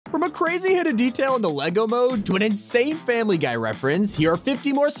From a crazy hidden detail in the LEGO mode to an insane Family Guy reference, here are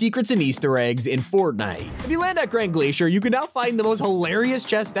 50 more secrets and Easter eggs in Fortnite. If you land at Grand Glacier, you can now find the most hilarious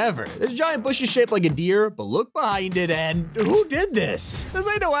chest ever. There's giant bushes shaped like a deer, but look behind it and who did this? This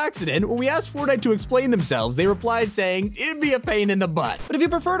ain't no accident. When we asked Fortnite to explain themselves, they replied saying, it'd be a pain in the butt. But if you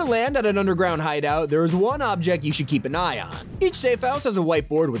prefer to land at an underground hideout, there is one object you should keep an eye on. Each safe house has a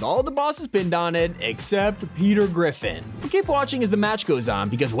whiteboard with all the bosses pinned on it, except Peter Griffin. But keep watching as the match goes on,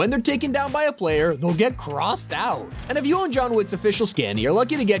 because when they're taken down by a player, they'll get crossed out. And if you own John Wick's official skin, you're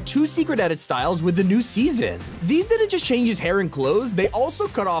lucky to get 2 secret edit styles with the new season. These didn't just change his hair and clothes, they also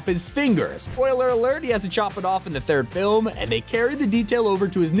cut off his fingers. Spoiler alert, he has to chop it off in the 3rd film, and they carried the detail over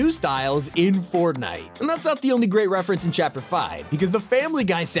to his new styles in Fortnite. And that's not the only great reference in Chapter 5, because the Family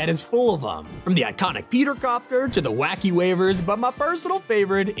Guy set is full of them. From the iconic Peter Copter to the wacky waivers, but my personal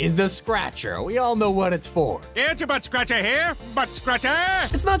favorite is the Scratcher. We all know what it's for. Here's your butt scratcher here, butt scratcher!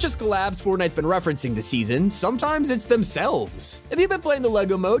 It's not just collabs Fortnite's been referencing this season, sometimes it's themselves. If you've been playing the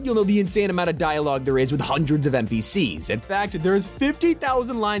LEGO mode, you'll know the insane amount of dialogue there is with hundreds of NPCs. In fact, there's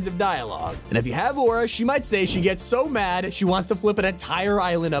 50,000 lines of dialogue. And if you have Aura, she might say she gets so mad she wants to flip an entire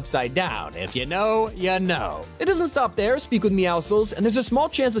island upside down. If you know, you know. It doesn't stop there, speak with Meowscles, and there's a small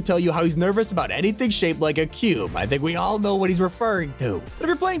chance to tell you how he's nervous about anything shaped like a cube. I think we all know what he's referring to. But if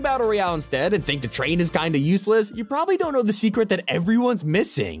you're playing Battle Royale instead and think the train is kinda useless, you probably don't know the secret that everyone's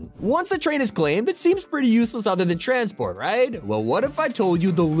missing. Once the train is claimed, it seems pretty useless other than transport, right? Well, what if I told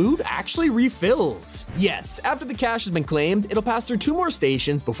you the loot actually refills? Yes, after the cache has been claimed, it'll pass through 2 more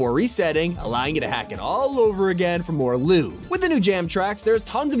stations before resetting, allowing you to hack it all over again for more loot. With the new jam tracks, there's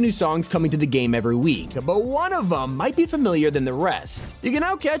tons of new songs coming to the game every week, but one of them might be familiar than the rest. You can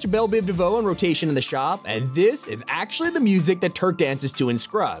now catch Belle Biv DeVoe on rotation in the shop, and this is actually the music that Turk dances to in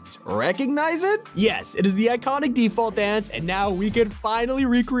Scrubs. Recognize it? Yes, it is the iconic default dance, and now we can finally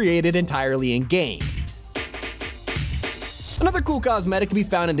recreate it entirely in-game. Another cool cosmetic can be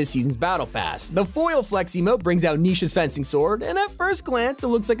found in this season's Battle Pass. The Foil Flex emote brings out Nisha's fencing sword, and at first glance, it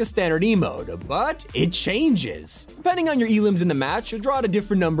looks like a standard emote, but it changes. Depending on your elims in the match, you'll draw out a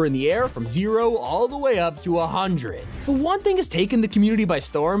different number in the air from 0 all the way up to 100. But one thing has taken the community by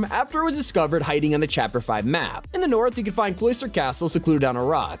storm after it was discovered hiding on the Chapter 5 map. In the north, you can find Cloister Castle secluded on a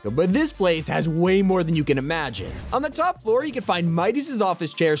rock, but this place has way more than you can imagine. On the top floor, you can find Midas'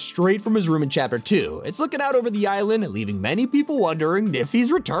 office chair straight from his room in Chapter 2. It's looking out over the island, leaving many people wondering if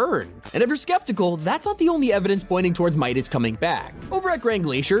he's returned. And if you're skeptical, that's not the only evidence pointing towards Midas coming back. Over at Grand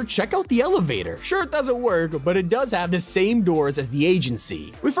Glacier, check out the elevator. Sure, it doesn't work, but it does have the same doors as the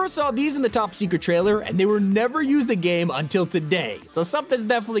agency. We first saw these in the top secret trailer, and they were never used in the game until today, so something's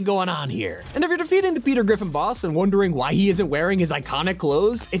definitely going on here. And if you're defeating the Peter Griffin boss and wondering why he isn't wearing his iconic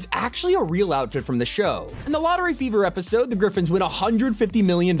clothes, it's actually a real outfit from the show. In the Lottery Fever episode, the Griffins win $150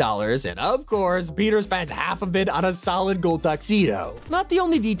 million, and of course, Peter spends half of it on a solid gold tuxedo. Not the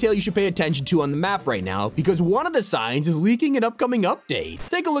only detail you should pay attention to on the map right now, because one of the signs is leaking an upcoming update.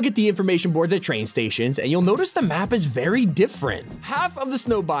 Take a look at the information boards at train stations, and you'll notice the map is very different. Half of the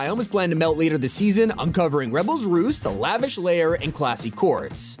snow biome is planned to melt later this season, uncovering Rebel's Roost, the Lavish Lair, and Classy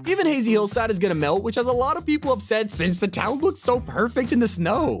Courts. Even Hazy Hillside is gonna melt, which has a lot of people upset since the town looks so perfect in the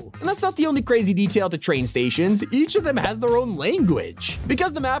snow. And that's not the only crazy detail at the train stations, each of them has their own language.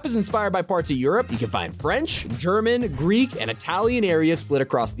 Because the map is inspired by parts of Europe, you can find French, German, Greek, and Italian areas split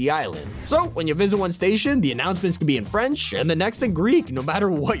across the island. So when you visit one station, the announcements can be in French and the next in Greek, no matter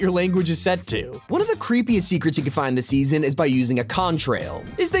what your language is set to. One of the creepiest secrets you can find this season is by using a contrail.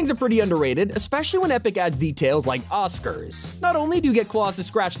 These things are pretty underrated, especially when Epic adds details like Oscars. Not only do you get claws to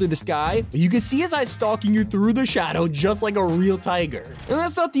scratch through the sky, but you can see his eyes stalking you through the shadow just like a real tiger. And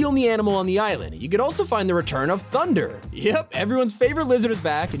that's not the only animal on the island. You can also find the return of Thunder. Yep, everyone's favorite lizard is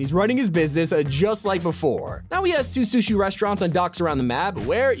back and he's running his business just like before. Now he has 2 sushi restaurants on docks around the map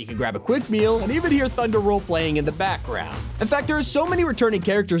where you can grab a quick meal and even hear Thunder role playing in the background. In fact, there are so many returning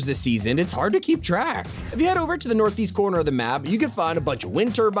characters this season, it's hard to keep track. If you head over to the northeast corner of the map, you can find a bunch of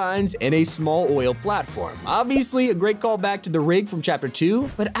wind turbines and a small oil platform. Obviously, a great callback to the rig from Chapter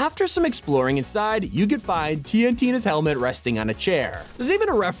 2, but after some exploring inside, you can find TNTina's helmet resting on a chair. There's even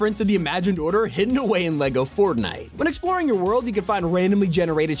a reference to the Imagined Order hidden away in LEGO Fortnite. When exploring your world, you can find randomly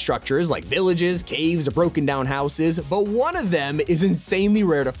generated structures like villages, caves, or broken down houses, but but one of them is insanely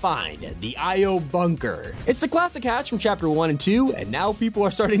rare to find, the IO Bunker. It's the classic hatch from Chapter 1 and 2, and now people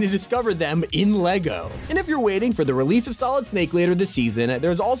are starting to discover them in LEGO. And if you're waiting for the release of Solid Snake later this season,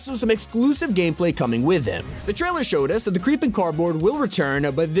 there's also some exclusive gameplay coming with him. The trailer showed us that the Creepin' Cardboard will return,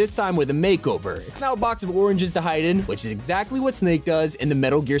 but this time with a makeover. It's now a box of oranges to hide in, which is exactly what Snake does in the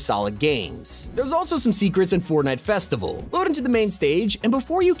Metal Gear Solid games. There's also some secrets in Fortnite Festival. Load into the main stage, and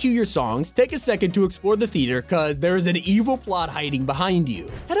before you cue your songs, take a second to explore the theater cause there is an evil plot hiding behind you.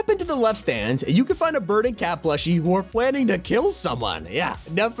 Head up into the left stands, and you can find a bird and cat plushie who are planning to kill someone. Yeah,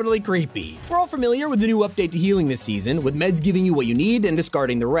 definitely creepy. We're all familiar with the new update to healing this season, with meds giving you what you need and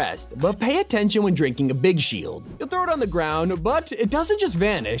discarding the rest, but pay attention when drinking a big shield. You'll throw it on the ground, but it doesn't just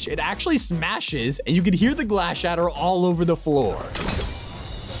vanish, it actually smashes, and you can hear the glass shatter all over the floor.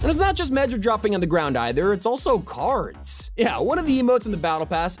 And it's not just meds are dropping on the ground either, it's also cards. Yeah, one of the emotes in the Battle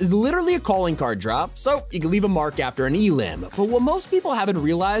Pass is literally a calling card drop, so you can leave a mark after an elim. But what most people haven't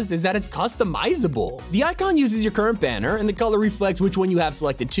realized is that it's customizable. The icon uses your current banner, and the color reflects which one you have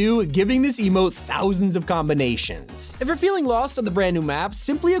selected too, giving this emote thousands of combinations. If you're feeling lost on the brand new map,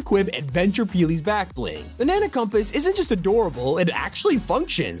 simply equip Adventure Peely's back bling. The Nana Compass isn't just adorable, it actually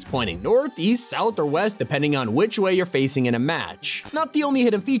functions, pointing north, east, south, or west depending on which way you're facing in a match. It's not the only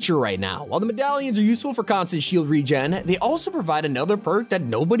hidden feature right now. While the medallions are useful for constant shield regen, they also provide another perk that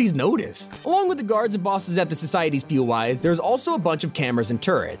nobody's noticed. Along with the guards and bosses at the Society's POIs, there's also a bunch of cameras and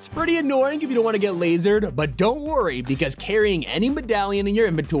turrets. Pretty annoying if you don't want to get lasered, but don't worry because carrying any medallion in your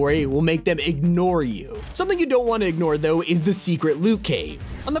inventory will make them ignore you. Something you don't want to ignore though is the secret loot cave.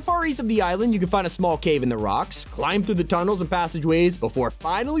 On the far east of the island, you can find a small cave in the rocks, climb through the tunnels and passageways before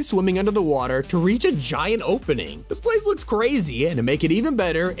finally swimming under the water to reach a giant opening. This place looks crazy, and to make it even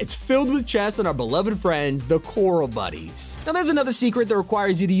better, it's filled with chests and our beloved friends, the Coral Buddies. Now there's another secret that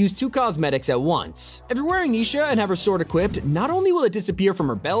requires you to use 2 cosmetics at once. If you're wearing Nisha and have her sword equipped, not only will it disappear from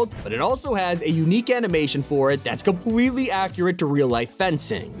her belt, but it also has a unique animation for it that's completely accurate to real-life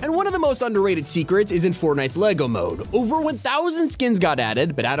fencing. And one of the most underrated secrets is in Fortnite's LEGO mode. Over 1,000 skins got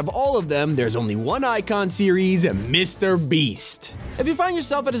added, but out of all of them, there's only one icon series, Mr. Beast. If you find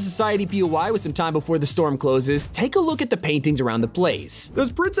yourself at a Society POI with some time before the storm closes, take a look at the paintings around the place.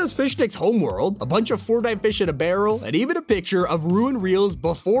 There's Princess Fishstick's homeworld, a bunch of Fortnite fish in a barrel, and even a picture of ruined reels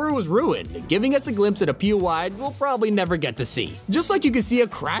before it was ruined, giving us a glimpse at a POI we'll probably never get to see. Just like you can see a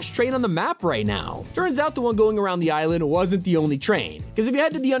crash train on the map right now. Turns out the one going around the island wasn't the only train, because if you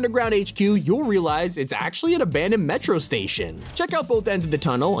head to the underground HQ, you'll realize it's actually an abandoned metro station. Check out both ends of the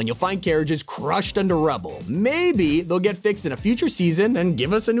tunnel and you'll find carriages crushed under rubble. Maybe they'll get fixed in a future season and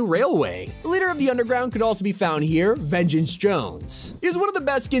give us a new railway. The leader of the underground could also be found here, Vengeance Jones. He is one of the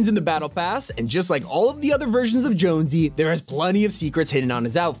best skins in the Battle Pass, and just like all of the other versions of Jonesy, there is plenty of secrets hidden on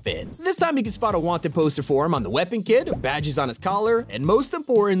his outfit. This time you can spot a wanted poster for him on the weapon kit, badges on his collar, and most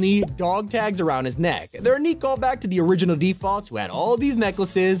importantly, dog tags around his neck. They're a neat callback to the original defaults who had all these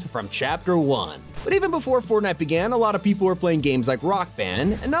necklaces from Chapter 1. But even before Fortnite began, a lot of people were playing games like Rock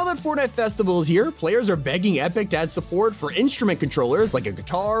Band, and now that Fortnite Festival is here, players are begging Epic to add support for instrument controllers like a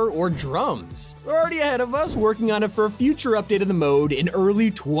guitar or drums. They're already ahead of us, working on it for a future update of the mode in early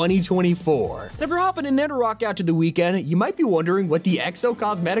 2024. And if you're hopping in there to rock out to the weekend, you might be wondering what the EXO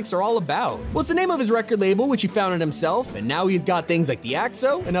cosmetics are all about. Well, it's the name of his record label, which he founded himself, and now he's got things like the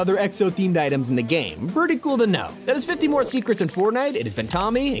EXO and other EXO-themed items in the game. Pretty cool to know. That is 50 more secrets in Fortnite. It has been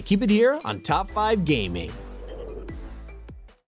Tommy, and keep it here on Top 5 Gaming.